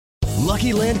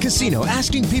Lucky Land Casino,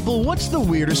 asking people, what's the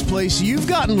weirdest place you've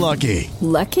gotten lucky?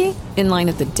 Lucky? In line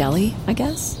at the deli, I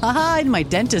guess? Aha, in my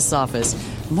dentist's office.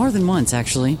 More than once,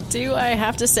 actually. Do I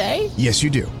have to say? Yes, you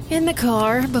do. In the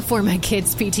car before my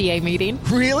kids' PTA meeting.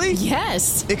 Really?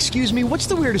 Yes. Excuse me, what's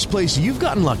the weirdest place you've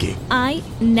gotten lucky? I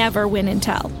never win and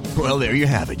tell. Well, there you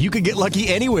have it. You can get lucky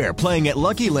anywhere, playing at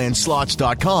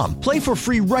LuckyLandSlots.com. Play for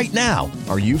free right now.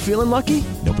 Are you feeling lucky?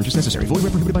 No purchase necessary. Void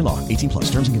where prohibited by law. 18+.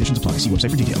 Terms and conditions apply. See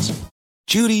website for details.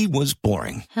 Judy was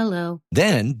boring. Hello.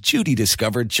 Then Judy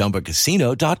discovered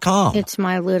ChumbaCasino.com. It's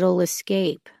my little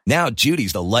escape. Now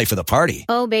Judy's the life of the party.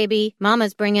 Oh, baby,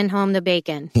 mama's bringing home the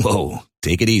bacon. Whoa,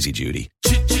 take it easy, Judy.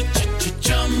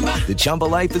 The Chumba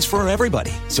life is for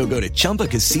everybody. So go to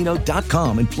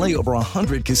ChumbaCasino.com and play over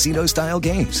 100 casino-style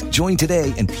games. Join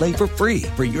today and play for free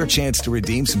for your chance to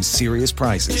redeem some serious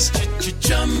prizes.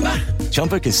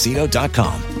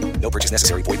 ChumbaCasino.com. No purchase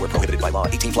necessary. Void where prohibited by law.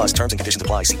 18+. Terms and conditions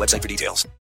apply. See website for details.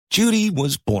 Judy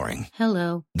was boring.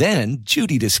 Hello. Then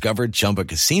Judy discovered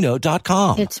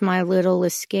ChumbaCasino.com. It's my little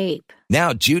escape.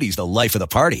 Now Judy's the life of the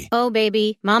party. Oh,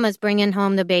 baby, mama's bringing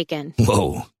home the bacon.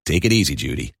 Whoa, take it easy,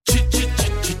 Judy.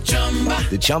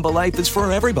 The Chumba life is for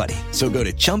everybody. So go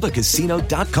to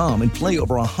ChumbaCasino.com and play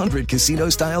over 100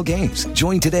 casino-style games.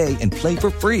 Join today and play for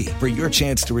free for your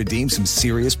chance to redeem some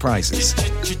serious prizes.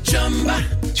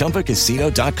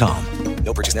 ChumbaCasino.com.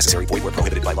 No purchase necessary. Void where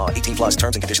prohibited by law. 18+.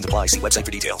 Terms and conditions apply. See website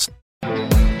for details.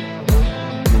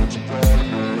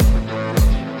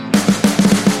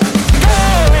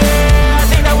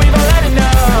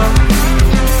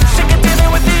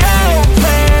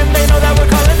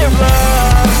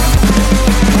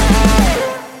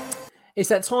 It's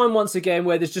that time once again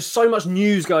where there's just so much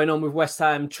news going on with West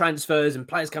Ham transfers and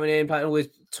players coming in, playing all these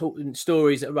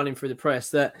stories that are running through the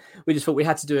press that we just thought we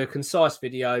had to do a concise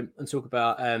video and talk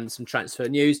about some transfer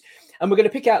news. And we're going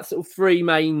to pick out sort of three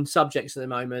main subjects at the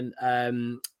moment,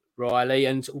 Riley,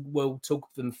 and we'll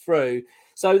talk them through.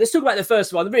 So let's talk about the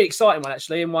first one, the really exciting one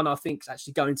actually, and one I think is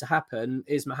actually going to happen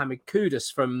is Mohamed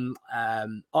Kudus from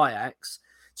Ajax,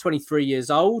 23 years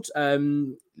old.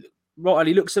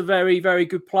 Riley looks a very, very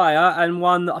good player and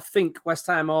one that I think West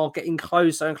Ham are getting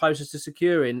closer and closer to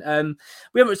securing.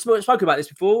 We haven't spoken about this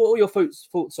before. What are your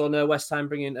thoughts on West Ham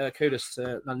bringing Kudus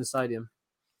to London Stadium?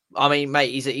 I mean,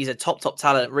 mate, he's a top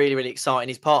talent. Really, really exciting.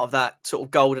 He's part of that sort of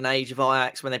golden age of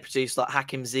Ajax when they produced like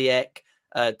Hakim Ziyech,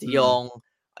 De Jong.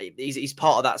 He's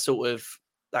part of that sort of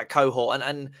that cohort.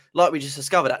 And like we just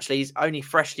discovered, actually, he's only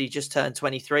freshly just turned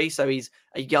 23. So he's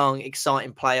a young,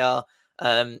 exciting player.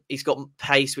 He's got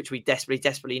pace, which we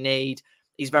desperately need.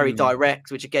 He's very direct,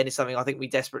 which again is something I think we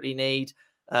desperately need.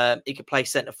 He can play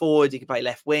centre forward, he can play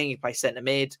left wing, he can play centre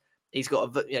mid. He's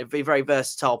got a very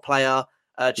versatile player.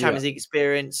 Champions League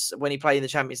experience. When he played in the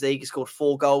Champions League, he scored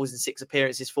 4 goals in 6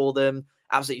 appearances for them.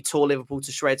 Absolutely tore Liverpool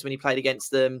to shreds when he played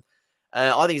against them.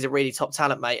 I think he's a really top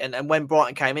talent, mate. And when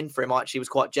Brighton came in for him, I actually was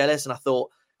quite jealous. And I thought,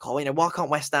 God, why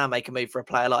can't West Ham make a move for a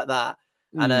player like that?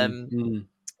 And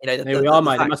Here we are,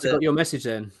 mate. They must have got your message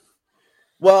then.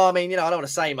 Well, I mean, I don't want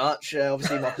to say much.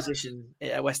 Obviously, my position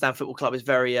at West Ham Football Club is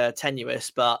very tenuous.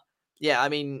 But, yeah, I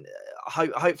mean,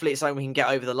 hopefully it's something we can get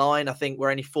over the line. I think we're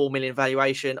only 4 million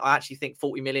valuation. I actually think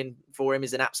 40 million for him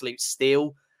is an absolute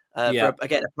steal. For,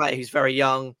 again, a player who's very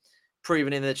young,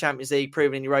 proven in the Champions League,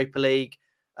 proven in Europa League.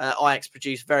 Ajax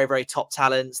produce very, very top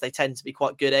talents. They tend to be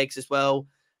quite good eggs as well.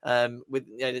 With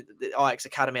the Ajax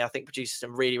Academy, I think, produces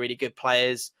some really, really good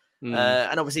players.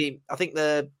 And obviously, I think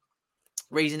the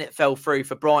reason it fell through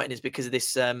for Brighton is because of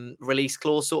this release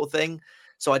clause sort of thing.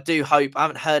 So I do hope, I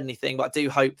haven't heard anything, but I do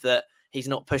hope that he's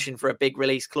not pushing for a big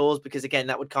release clause because, again,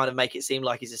 that would kind of make it seem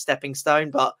like he's a stepping stone.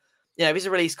 But, if it's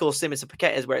a release clause similar to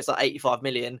Paqueta's where it's like 85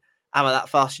 million, am I that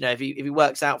fast? If he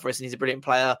works out for us and he's a brilliant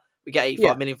player, we get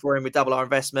 85 million for him, we double our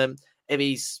investment. If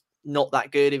he's not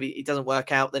that good, if he doesn't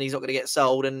work out, then he's not going to get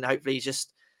sold. And hopefully he's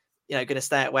just, going to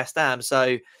stay at West Ham.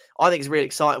 So I think it's a really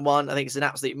exciting one. I think it's an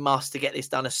absolute must to get this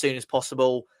done as soon as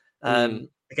possible.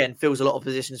 Again, fills a lot of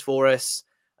positions for us,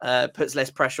 puts less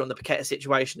pressure on the Paqueta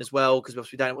situation as well, because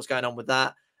we don't know what's going on with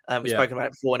that. We've spoken about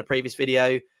it before in a previous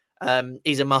video.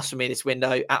 He's a must for me this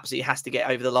window. Absolutely has to get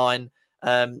over the line,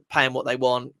 pay him what they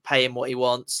want, pay him what he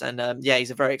wants. And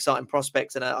he's a very exciting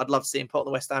prospect, and I'd love to see him put on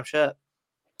the West Ham shirt.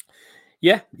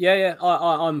 Yeah.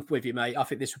 I'm with you, mate. I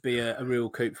think this would be a real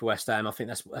coup for West Ham. I think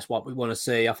that's what we want to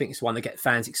see. I think it's one that gets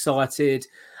fans excited.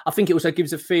 I think it also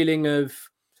gives a feeling of,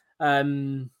 I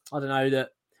don't know, that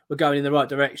we're going in the right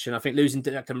direction. I think losing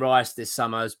Declan Rice this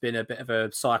summer has been a bit of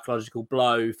a psychological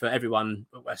blow for everyone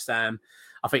at West Ham.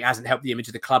 I think it hasn't helped the image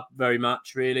of the club very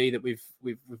much, really, that we've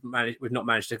not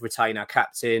managed to retain our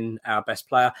captain, our best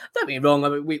player. Don't get me wrong, I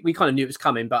mean, we kind of knew it was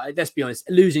coming, but let's be honest,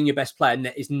 losing your best player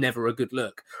is never a good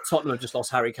look. Tottenham have just lost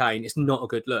Harry Kane. It's not a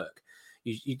good look.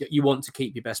 You want to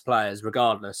keep your best players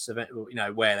regardless of it,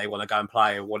 where they want to go and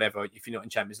play or whatever. If you're not in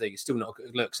Champions League, it's still not a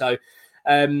good look. So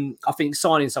I think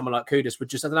signing someone like Kudus would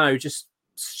just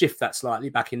shift that slightly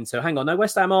back into, hang on, no,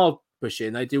 West Ham are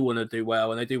pushing. They do want to do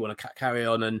well and they do want to carry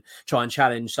on and try and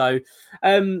challenge. So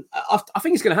I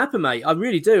think it's going to happen, mate. I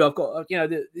really do. I've got,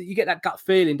 you get that gut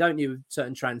feeling, don't you, with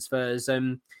certain transfers.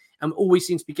 And always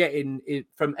seems to be getting it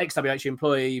from XWH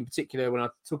employee in particular, when I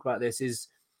talk about this, is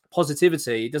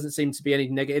positivity. It doesn't seem to be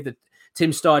anything negative.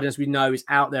 Tim Steidten, as we know, is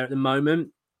out there at the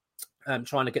moment,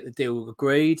 trying to get the deal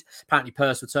agreed. Apparently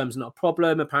personal terms are not a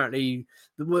problem. Apparently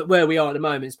where we are at the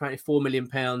moment is apparently £4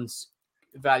 million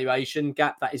valuation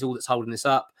gap. That is all that's holding this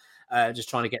up. Just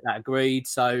trying to get that agreed.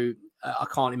 So I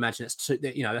can't imagine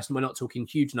we're not talking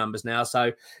huge numbers now.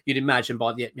 So you'd imagine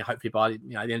hopefully by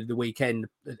the end of the weekend,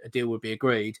 a deal would be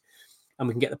agreed and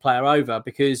we can get the player over.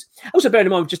 Because also bearing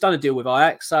in mind, we've just done a deal with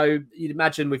Ajax. So you'd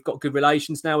imagine we've got good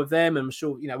relations now with them. And I'm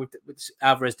sure, with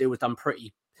Alvarez deal was done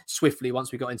pretty swiftly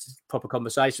once we got into proper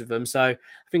conversation with them. So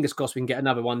fingers crossed we can get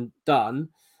another one done.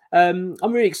 I'm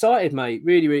really excited, mate.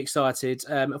 Really, really excited.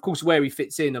 Of course, where he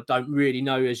fits in, I don't really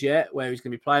know as yet where he's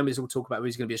going to be playing. We'll talk about whether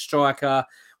he's going to be a striker,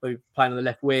 whether he's playing on the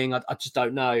left wing. I just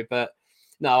don't know. But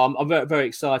no, I'm very, very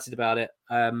excited about it.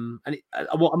 I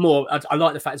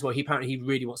like the fact as well, he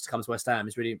really wants to come to West Ham.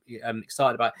 He's really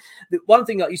excited about it. The one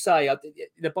thing that you say,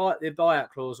 the buyout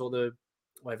clause, or the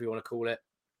whatever you want to call it,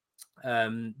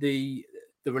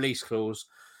 the release clause.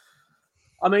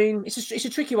 I mean, it's a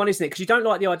tricky one, isn't it? Because you don't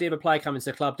like the idea of a player coming to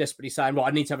the club desperately saying, "Right,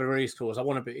 I need to have a release clause. I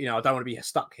want to be, I don't want to be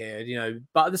stuck here."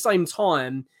 But at the same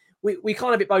time, we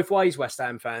kind of it both ways, West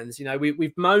Ham fans.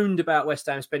 We've moaned about West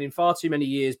Ham spending far too many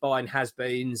years buying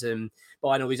has-beens and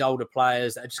buying all these older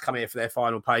players that are just coming here for their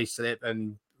final pay slip,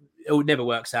 and it never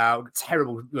works out.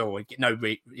 Terrible, we get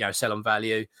no sell on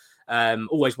value.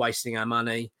 Always wasting our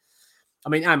money. I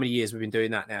mean, how many years we've been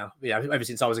doing that now? Ever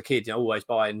since I was a kid, always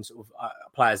buying sort of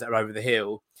players that are over the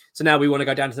hill. So now we want to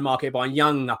go down to the market buying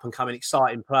young, up-and-coming,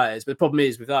 exciting players. But the problem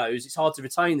is with those, it's hard to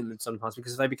retain them sometimes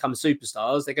because if they become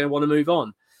superstars, they're going to want to move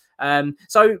on.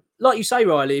 So, like you say,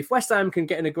 Riley, if West Ham can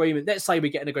get an agreement, let's say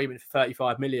we get an agreement for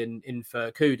 35 million in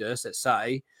for Kudus, let's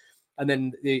say, and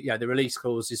then the release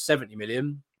clause is 70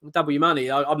 million, double your money.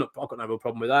 I've got no real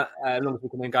problem with that. As long as we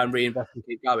can then go and reinvest and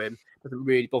keep going, it doesn't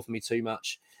really bother me too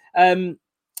much.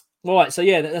 Right, so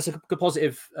yeah, that's a good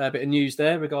positive bit of news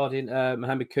there regarding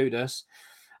Mohamed Kudus.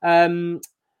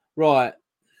 Right,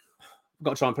 I've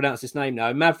got to try and pronounce this name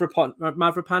now.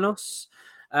 Mavropanos,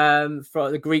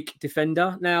 for the Greek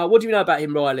defender. Now, what do you know about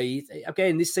him, Riley?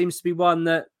 Again, this seems to be one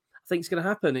that I think is going to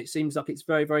happen. It seems like it's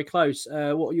very, very close.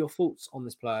 What are your thoughts on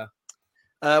this player?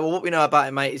 Well, what we know about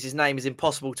him, mate, is his name is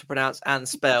impossible to pronounce and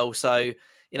spell. So,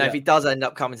 if he does end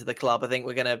up coming to the club, I think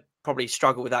we're going to probably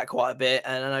struggle with that quite a bit.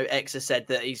 And I know X has said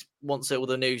that he wants all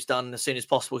the news done as soon as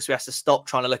possible. So he has to stop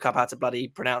trying to look up how to bloody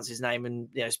pronounce his name and,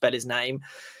 spell his name.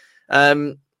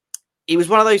 He was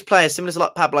one of those players similar to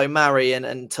like Pablo Mari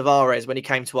and Tavares when he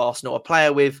came to Arsenal, a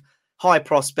player with high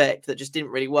prospect that just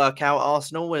didn't really work out at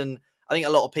Arsenal. And I think a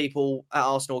lot of people at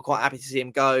Arsenal are quite happy to see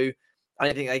him go. I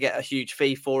don't think they get a huge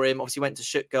fee for him. Obviously, went to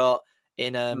Stuttgart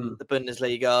in the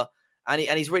Bundesliga. And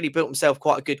he's really built himself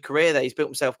quite a good career there. He's built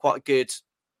himself quite a good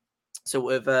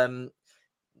sort of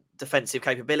defensive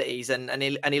capabilities, and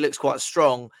he looks quite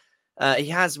strong. He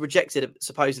has rejected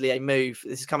supposedly a move.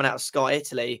 This is coming out of Sky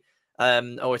Italy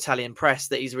or Italian press,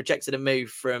 that he's rejected a move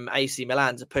from AC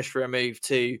Milan to push for a move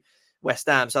to West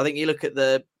Ham. So I think you look at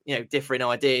the differing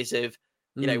ideas of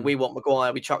we want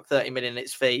Maguire, we chuck 30 million at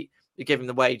his feet, we give him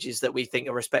the wages that we think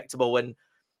are respectable, and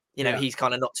he's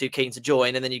kind of not too keen to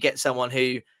join. And then you get someone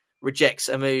who rejects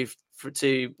a move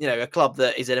to a club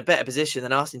that is in a better position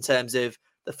than us in terms of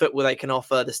the football they can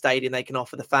offer, the stadium they can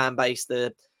offer, the fan base,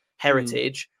 the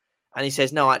heritage. And he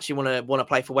says, no, I actually want to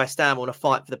play for West Ham, I want to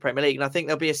fight for the Premier League. And I think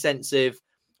there'll be a sense of,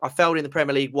 I failed in the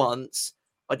Premier League once,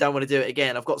 I don't want to do it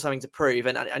again. I've got something to prove.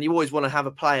 And you always want to have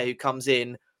a player who comes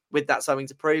in with that something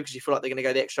to prove, because you feel like they're going to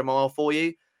go the extra mile for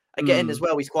you. Again, as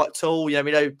well, he's quite tall. We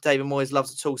know David Moyes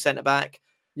loves a tall centre-back.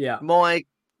 Yeah. My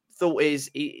thought is,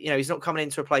 he's not coming in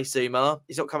to replace Zuma.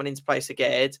 He's not coming in to replace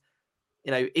Aged.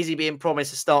 Is he being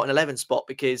promised a start an 11 spot?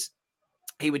 Because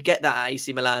he would get that at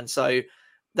AC Milan. So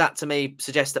that to me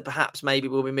suggests that perhaps maybe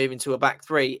we'll be moving to a back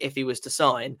three if he was to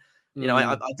sign.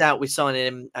 I doubt we're signing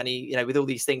him, and he, with all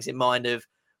these things in mind of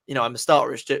I'm a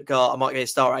starter at Stuttgart, I might get a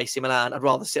starter at AC Milan, I'd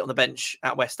rather sit on the bench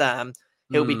at West Ham.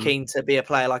 He'll be keen to be a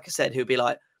player, like I said, who'll be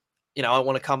like, I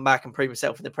want to come back and prove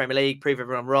myself in the Premier League, prove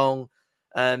everyone wrong.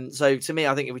 So to me,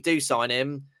 I think if we do sign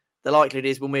him, the likelihood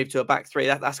is we'll move to a back three.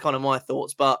 That's kind of my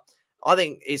thoughts. But I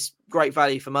think it's great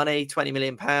value for money, £20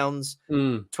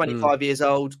 million, 25 years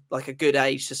old, like a good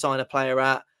age to sign a player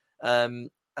at. And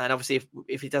obviously,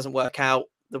 if it doesn't work out,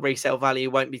 the resale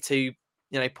value won't be too,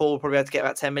 Paul will probably have to get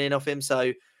about 10 million off him.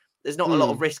 So there's not a lot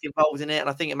of risk involved in it. And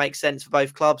I think it makes sense for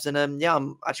both clubs. And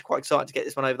I'm actually quite excited to get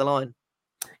this one over the line.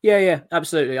 Yeah,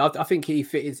 absolutely. I think he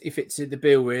fits in the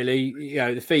bill, really.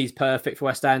 The fee's perfect for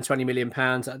West Ham, £20 million.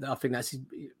 I think that's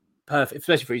perfect,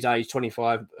 especially for his age,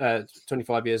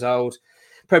 25 years old.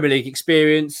 Premier League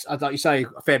experience. I'd like you say,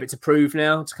 a fair bit to prove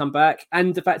now to come back.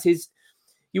 And the fact is,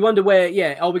 you wonder where,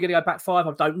 are we going to go back five?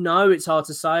 I don't know. It's hard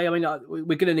to say. I mean, we're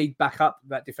going to need backup,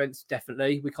 that defence,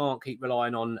 definitely. We can't keep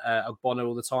relying on Ogbonna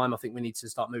all the time. I think we need to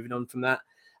start moving on from that.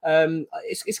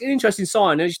 It's an interesting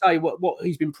sign. As you say, what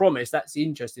he's been promised, that's the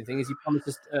interesting thing, is he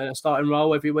promised a starting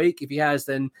role every week. If he has,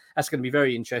 then that's going to be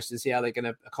very interesting to see how they're going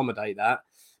to accommodate that,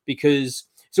 because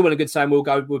it's all well and good saying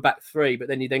we're back three, but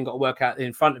then you got to work out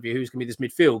in front of you who's going to be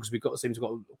this midfield, because seems to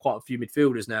have got quite a few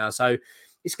midfielders now. So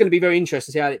it's going to be very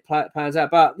interesting to see how it plans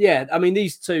out. But yeah, I mean,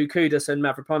 these two, Kudus and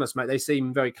Mavropanos, mate, they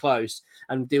seem very close,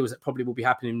 and deals that probably will be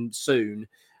happening soon.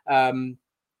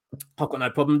 I've got no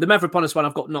problem. The Mavropanos one,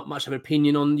 I've got not much of an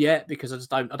opinion on yet, because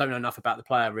I don't know enough about the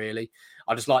player, really.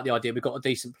 I just like the idea. We've got a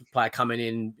decent player coming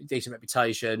in, decent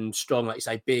reputation, strong, like you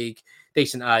say, big,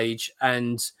 decent age,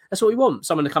 and that's what we want.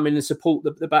 Someone to come in and support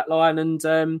the back line,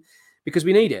 and because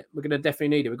we need it. We're going to definitely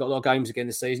need it. We've got a lot of games again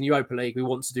this season. Europa League, we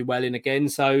want to do well in again.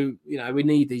 So, we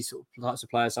need these sort of types of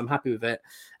players. So I'm happy with it.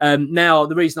 Now,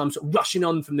 the reason I'm sort of rushing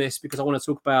on from this, because I want to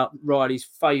talk about Riley's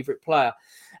favourite player,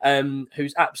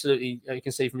 who's absolutely, you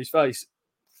can see from his face,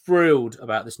 thrilled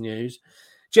about this news.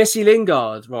 Jesse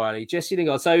Lingard, Riley. Jesse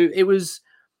Lingard. So it was,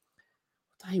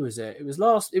 what day was it? It was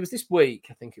this week.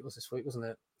 I think it was this week, wasn't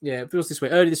it? Yeah, it was this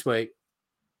week, early this week.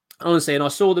 Honestly, and I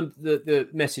saw the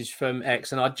message from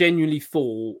X, and I genuinely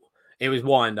thought it was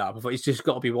wind up. I thought he's just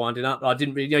got to be winding up. I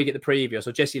didn't really get the preview. I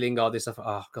saw Jesse Lingard this. I thought,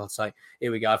 oh, God's sake,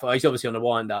 here we go. I thought he's obviously on a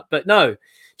wind up. But no,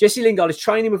 Jesse Lingard is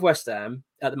training with West Ham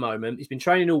at the moment. He's been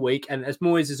training all week. And as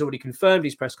Moyes has already confirmed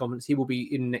his press conference, he will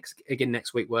be in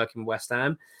next week working with West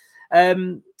Ham.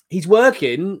 He's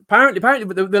working. Apparently,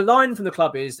 the line from the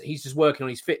club is that he's just working on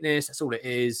his fitness. That's all it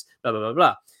is, blah, blah, blah,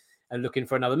 blah. And looking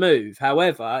for another move.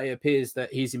 However, it appears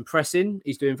that he's impressing.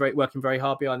 He's working very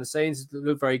hard behind the scenes. He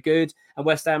looked very good. And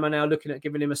West Ham are now looking at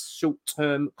giving him a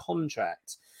short-term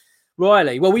contract.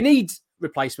 Riley, well, we need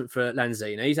replacement for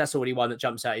Lanzini. That's already one that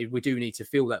jumps out. We do need to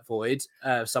fill that void.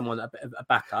 Someone, a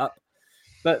backup.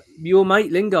 But your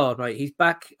mate Lingard, mate, he's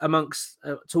back amongst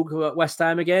talking about West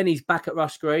Ham again. He's back at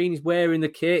Rush Green. He's wearing the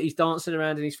kit. He's dancing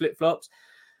around in his flip-flops.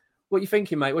 What are you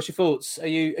thinking, mate? What's your thoughts? Are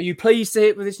you pleased to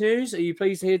hear with this news? Are you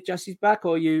pleased to hear Jesse's back,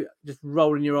 or are you just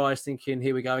rolling your eyes thinking,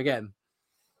 here we go again?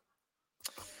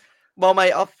 Well,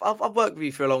 mate, I've worked with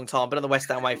you for a long time, been on the West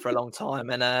Ham way for a long time.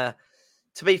 And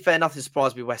to be fair, nothing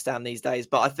surprised me with West Ham these days.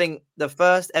 But I think the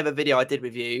first ever video I did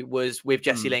with you was with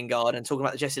Jesse Lingard and talking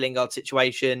about the Jesse Lingard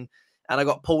situation. And I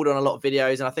got pulled on a lot of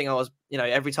videos. And I think I was,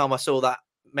 every time I saw that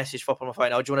message pop on my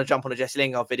phone, oh, do you want to jump on a Jesse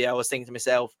Lingard video? I was thinking to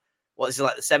myself, this is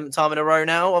like the 7th time in a row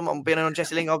now I'm being on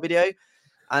Jesse Lingard video.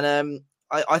 And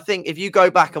I think if you go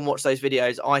back and watch those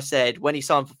videos, I said when he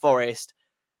signed for Forest,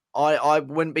 I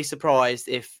wouldn't be surprised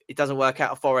if it doesn't work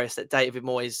out at Forest that David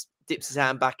Moyes dips his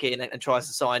hand back in and tries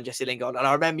to sign Jesse Lingard. And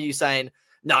I remember you saying,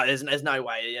 no, there's no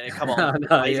way. Come on.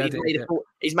 No,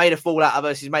 he's made a fool out of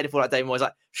us. He's made a fool out of David Moyes.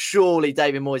 Like, surely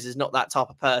David Moyes is not that type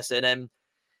of person. And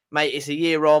mate, it's a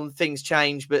year on, things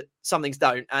change, but some things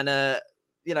don't. And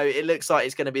it looks like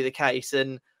it's going to be the case.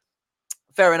 And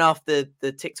fair enough, the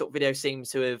TikTok video seems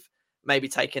to have maybe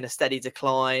taken a steady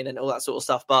decline and all that sort of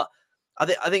stuff. But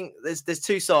I think there's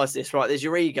two sides to this, right? There's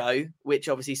your ego, which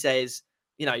obviously says,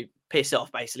 piss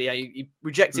off, basically. You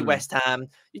rejected West Ham.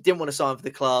 You didn't want to sign for the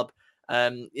club.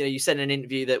 You said in an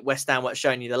interview that West Ham weren't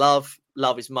showing you the love.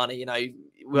 Love is money. We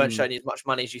weren't showing you as much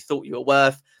money as you thought you were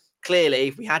worth. Clearly,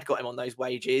 if we had got him on those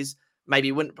wages, maybe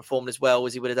he wouldn't have performed as well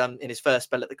as he would have done in his first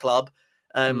spell at the club.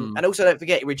 And also, don't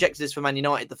forget, he rejected us for Man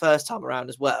United the first time around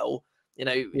as well.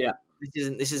 This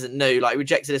isn't new. Like, he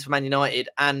rejected us for Man United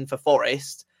and for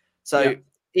Forest. So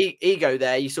ego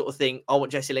there, you sort of think, I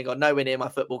want Jesse Lingard nowhere near my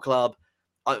football club.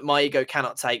 My ego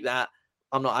cannot take that.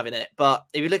 I'm not having it. But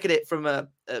if you look at it from a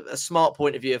smart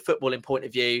point of view, a footballing point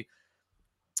of view,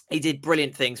 he did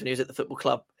brilliant things when he was at the football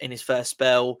club in his first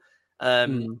spell.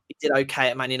 He did okay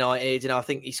at Man United. I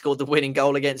think he scored the winning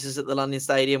goal against us at the London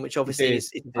Stadium, which obviously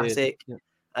is classic.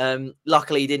 Yeah.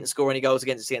 Luckily, he didn't score any goals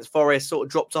against Forest. Sort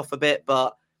of dropped off a bit,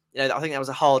 but I think that was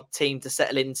a hard team to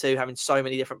settle into, having so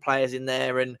many different players in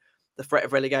there and the threat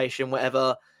of relegation,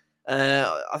 whatever.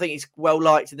 I think he's well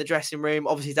liked in the dressing room.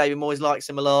 Obviously, David Moyes likes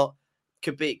him a lot.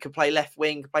 Could play left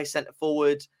wing, could play centre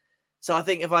forward. So I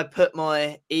think if I put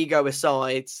my ego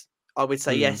aside, I would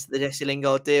say yes to the Jesse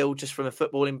Lingard deal, just from a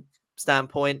footballing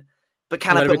standpoint. But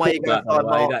can I put my ego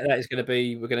aside? That is going to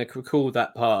be. We're going to record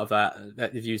that part of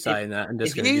that of you saying that, and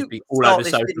just going to be all over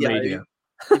social media.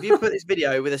 If you put this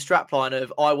video with a strapline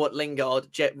of "I want Lingard"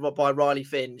 by Riley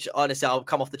Finch, honestly, I'll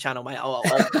come off the channel, mate. I'll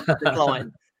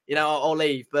decline. I'll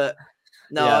leave. But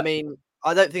no, I mean,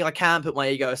 I don't think I can put my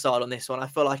ego aside on this one. I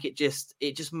feel like it just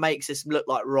makes us look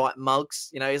like right mugs.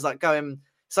 It's like going.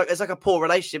 It's like a poor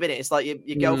relationship, isn't it? It's like your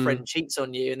girlfriend cheats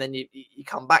on you, and then you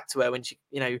come back to her when she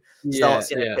starts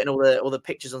getting all the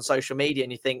pictures on social media,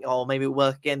 and you think, oh, maybe it'll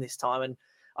work again this time. And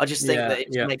I just think that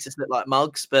it makes us look like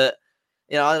mugs. But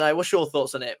I don't know. What's your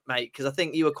thoughts on it, mate? Because I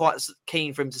think you were quite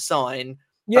keen for him to sign.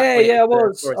 I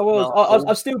was.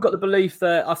 I've still got the belief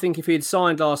that I think if he had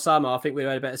signed last summer, I think we'd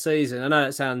have had a better season. I know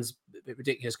it sounds a bit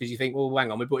ridiculous because you think, well,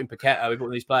 hang on, we brought in Paqueta, we brought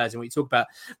in these players, and we talk about.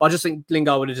 But I just think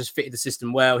Lingard would have just fitted the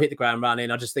system well, hit the ground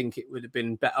running. I just think it would have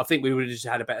been better. I think we would have just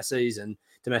had a better season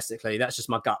domestically. That's just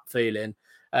my gut feeling.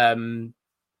 But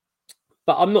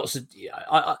I'm not.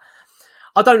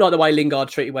 I don't like the way Lingard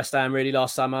treated West Ham really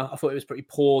last summer. I thought it was pretty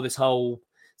poor. This whole,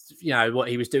 what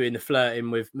he was doing, the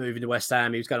flirting with moving to West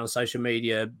Ham. He was going on social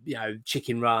media,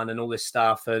 chicken run and all this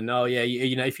stuff. And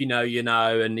if you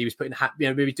know, and he was putting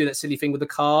maybe doing that silly thing with the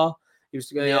car. He was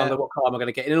going, what car am I going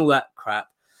to get in and all that crap.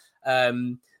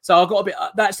 So I got a bit.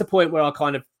 That's the point where I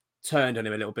kind of turned on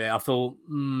him a little bit. I thought,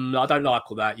 I don't like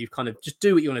all that. You kind of just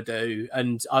do what you want to do.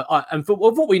 And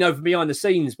what we know from behind the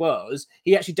scenes was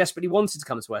he actually desperately wanted to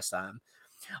come to West Ham.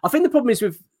 I think the problem is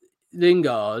with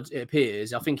Lingard, it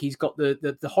appears, I think he's got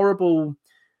the horrible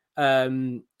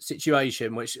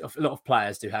situation, which a lot of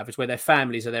players do have, is where their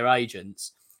families are their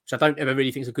agents, which I don't ever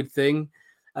really think is a good thing.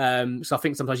 So I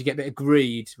think sometimes you get a bit of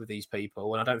greed with these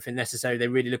people, and I don't think necessarily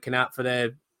they're really looking out for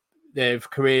their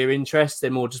career interests. They're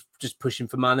more just pushing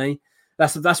for money.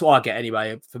 That's what I get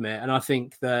anyway from it. And I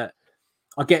think that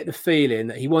I get the feeling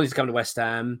that he wanted to come to West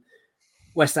Ham.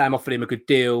 West Ham offered him a good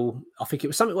deal. I think it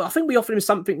was something. I think we offered him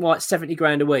something like 70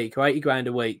 grand a week or 80 grand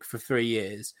a week for 3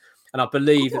 years. And I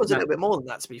believe it was a little bit more than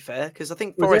that, to be fair, because I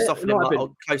think Forest offered him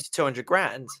close to 200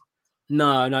 grand.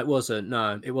 No, it wasn't.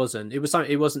 No, it wasn't. It was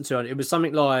something. It wasn't 200. It was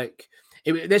something like.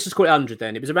 Let's just call it 100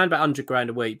 then. It was around about 100 grand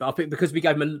a week. But I think because we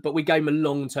gave him a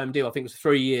long-term deal. I think it was a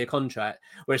 3-year contract.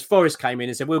 Whereas Forest came in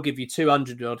and said, we'll give you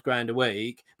 200 odd grand a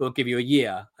week. But we'll give you a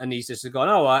year. And he's just gone,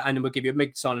 all right. And then we'll give you a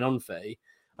big signing on fee.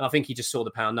 And I think he just saw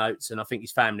the pound notes, and I think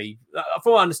his family,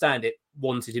 before I understand it,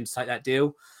 wanted him to take that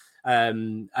deal.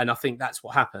 And I think that's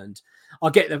what happened. I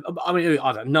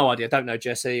have no idea. I don't know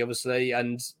Jesse, obviously.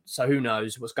 And so who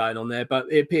knows what's going on there. But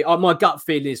my gut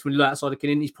feeling is when you look outside of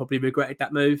Kinnan, he's probably regretted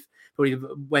that move. Probably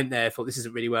went there, thought this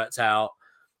hasn't really worked out.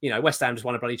 West Ham just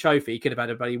won a bloody trophy. He could have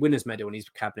had a bloody winner's medal in his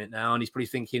cabinet now. And he's probably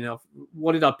thinking of,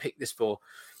 what did I pick this for?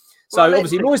 So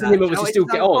obviously, Moyes and him obviously still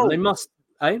get on. They must,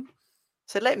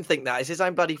 So let him think that it's his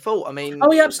own bloody fault. I mean,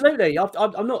 yeah, absolutely.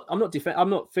 I'm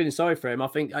not feeling sorry for him. I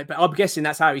think, but I'm guessing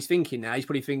that's how he's thinking now. He's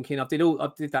probably thinking, I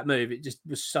did that move. It just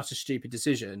was such a stupid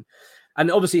decision. And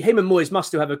obviously, him and Moyes must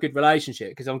still have a good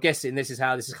relationship, because I'm guessing this is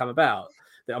how this has come about.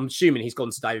 That I'm assuming he's gone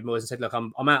to David Moyes and said, "Look,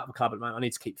 I'm out of the club at the moment. I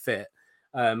need to keep fit.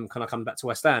 Can I come back to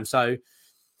West Ham?" So.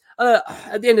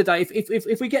 At the end of the day,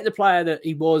 if we get the player that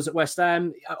he was at West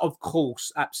Ham, of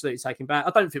course, absolutely take him back.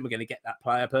 I don't think we're going to get that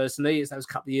player personally. That was a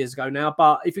couple of years ago now.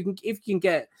 But if you can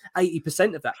get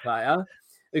 80% of that player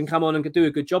and come on and do a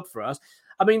good job for us,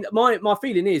 I mean, my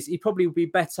feeling is he probably would be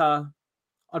better.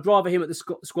 I'd rather him at the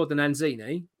squad than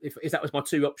Anzini. If that was my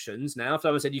two options now. If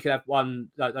someone said you could have one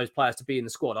those players to be in the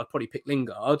squad, I'd probably pick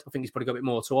Lingard. I think he's probably got a bit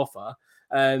more to offer.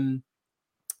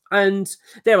 And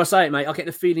dare I say it, mate, I get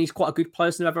the feeling he's quite a good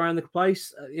person to have around the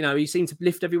place. He seemed to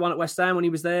lift everyone at West Ham when he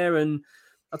was there. And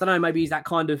I don't know, maybe he's that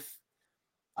kind of,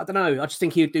 I don't know. I just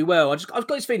think he would do well. I've got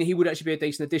this feeling he would actually be a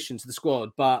decent addition to the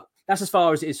squad. But that's as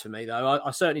far as it is for me, though.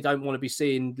 I certainly don't want to be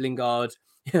seeing Lingard,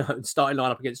 starting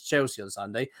line up against Chelsea on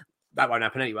Sunday. That won't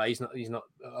happen anyway. He's not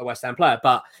a West Ham player.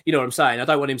 But you know what I'm saying? I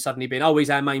don't want him suddenly being, he's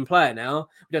our main player now.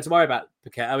 We don't have to worry about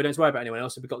Paqueta. We don't have to worry about anyone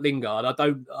else. We've got Lingard.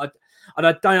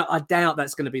 I doubt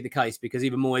that's going to be the case, because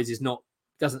even Moyes is not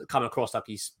doesn't come across like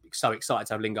he's so excited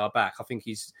to have Lingard back. I think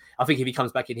if he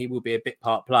comes back in, he will be a bit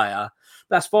part player.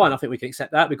 That's fine. I think we can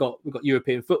accept that. We've got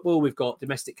European football, we've got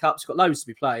domestic cups, we've got loads to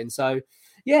be playing. So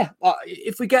yeah,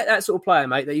 if we get that sort of player,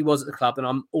 mate, that he was at the club, then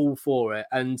I'm all for it.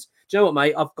 And do you know what,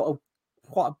 mate? I've got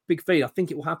quite a big feeling. I think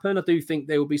it will happen. I do think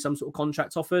there will be some sort of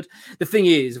contract offered. The thing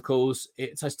is, of course,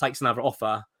 it just takes another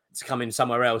offer to come in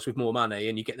somewhere else with more money,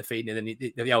 and you get the feeling, and then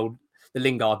the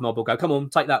Lingard mob will go, come on,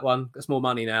 take that one. That's more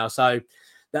money now. So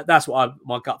that's what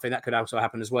my gut feeling, that could also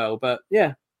happen as well. But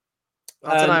yeah,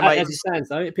 I don't know, mate. As it stands,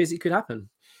 though, it appears it could happen.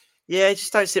 Yeah, it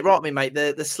just don't sit right with me, mate.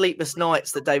 The sleepless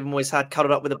nights that David Moyes had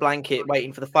cuddled up with a blanket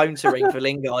waiting for the phone to ring for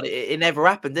Lingard, it never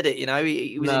happened, did it? You know,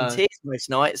 he was in tears most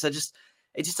nights. So it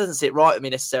just doesn't sit right with me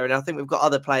necessarily. I think we've got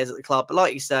other players at the club. But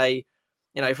like you say,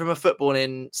 you know, from a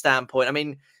footballing standpoint, I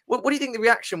mean, what do you think the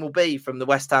reaction will be from the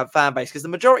West Ham fan base? Because the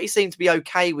majority seem to be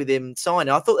okay with him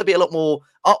signing. I thought there'd be a lot more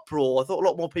uproar. I thought a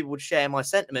lot more people would share my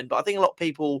sentiment. But I think a lot of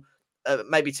people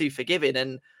may be too forgiving.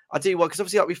 And I do because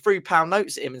obviously we threw pound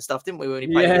notes at him and stuff, didn't we? When he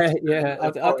played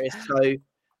So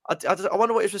I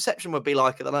wonder what his reception would be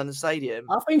like at the London Stadium.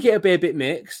 I think it'll be a bit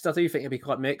mixed. I do think it'll be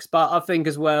quite mixed. But I think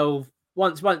as well,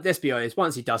 once let's be honest,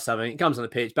 once he does something, he comes on the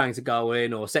pitch, bangs a goal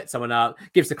in, or sets someone up,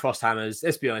 gives the cross hammers.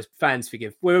 Let's be honest, fans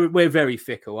forgive. We're very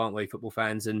fickle, aren't we, football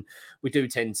fans? And we do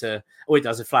tend to, all it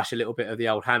does is flash a little bit of the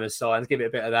old hammers signs, give it a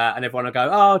bit of that, and everyone will go,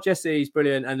 "Oh, Jesse's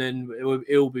brilliant," and then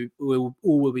all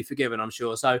will be forgiven, I'm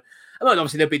sure. So, and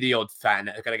obviously there'll be the odd fan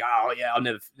that are going to go, "Oh yeah, I'll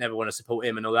never want to support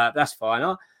him," and all that. That's fine.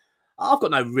 I've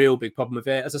got no real big problem with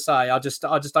it. As I say, I just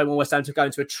don't want West Ham to go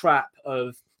into a trap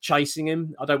of chasing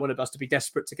him. I don't want us to be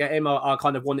desperate to get him. I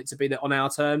kind of want it to be that on our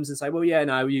terms and say, well, yeah,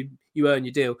 no, you earn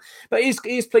your deal. But it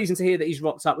is pleasing to hear that he's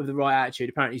rocked up with the right attitude.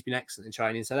 Apparently he's been excellent in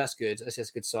training, so that's good. That's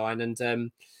just a good sign. And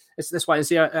let's wait and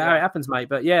see how it happens, mate.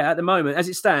 But yeah, at the moment, as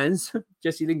it stands,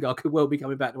 Jesse Lingard could well be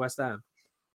coming back to West Ham.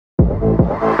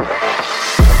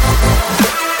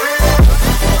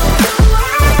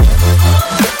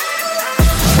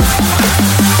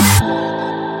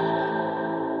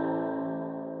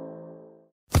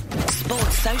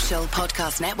 Social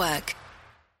Podcast Network.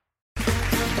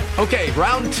 Okay,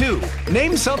 round 2.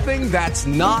 Name something that's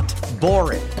not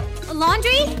boring. A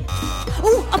laundry?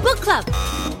 Ooh, a book club.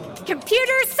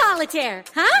 Computer solitaire,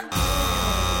 huh?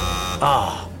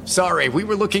 Ah, sorry, we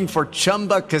were looking for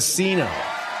Chumba Casino.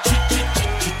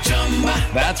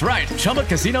 That's right,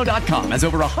 ChumbaCasino.com has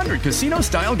over 100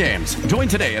 casino-style games. Join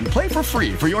today and play for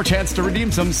free for your chance to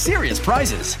redeem some serious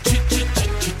prizes.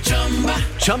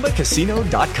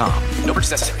 ChumbaCasino.com. No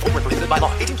purchase necessary. Void where prohibited by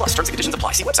law. 18+ terms and conditions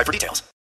apply. See website for details.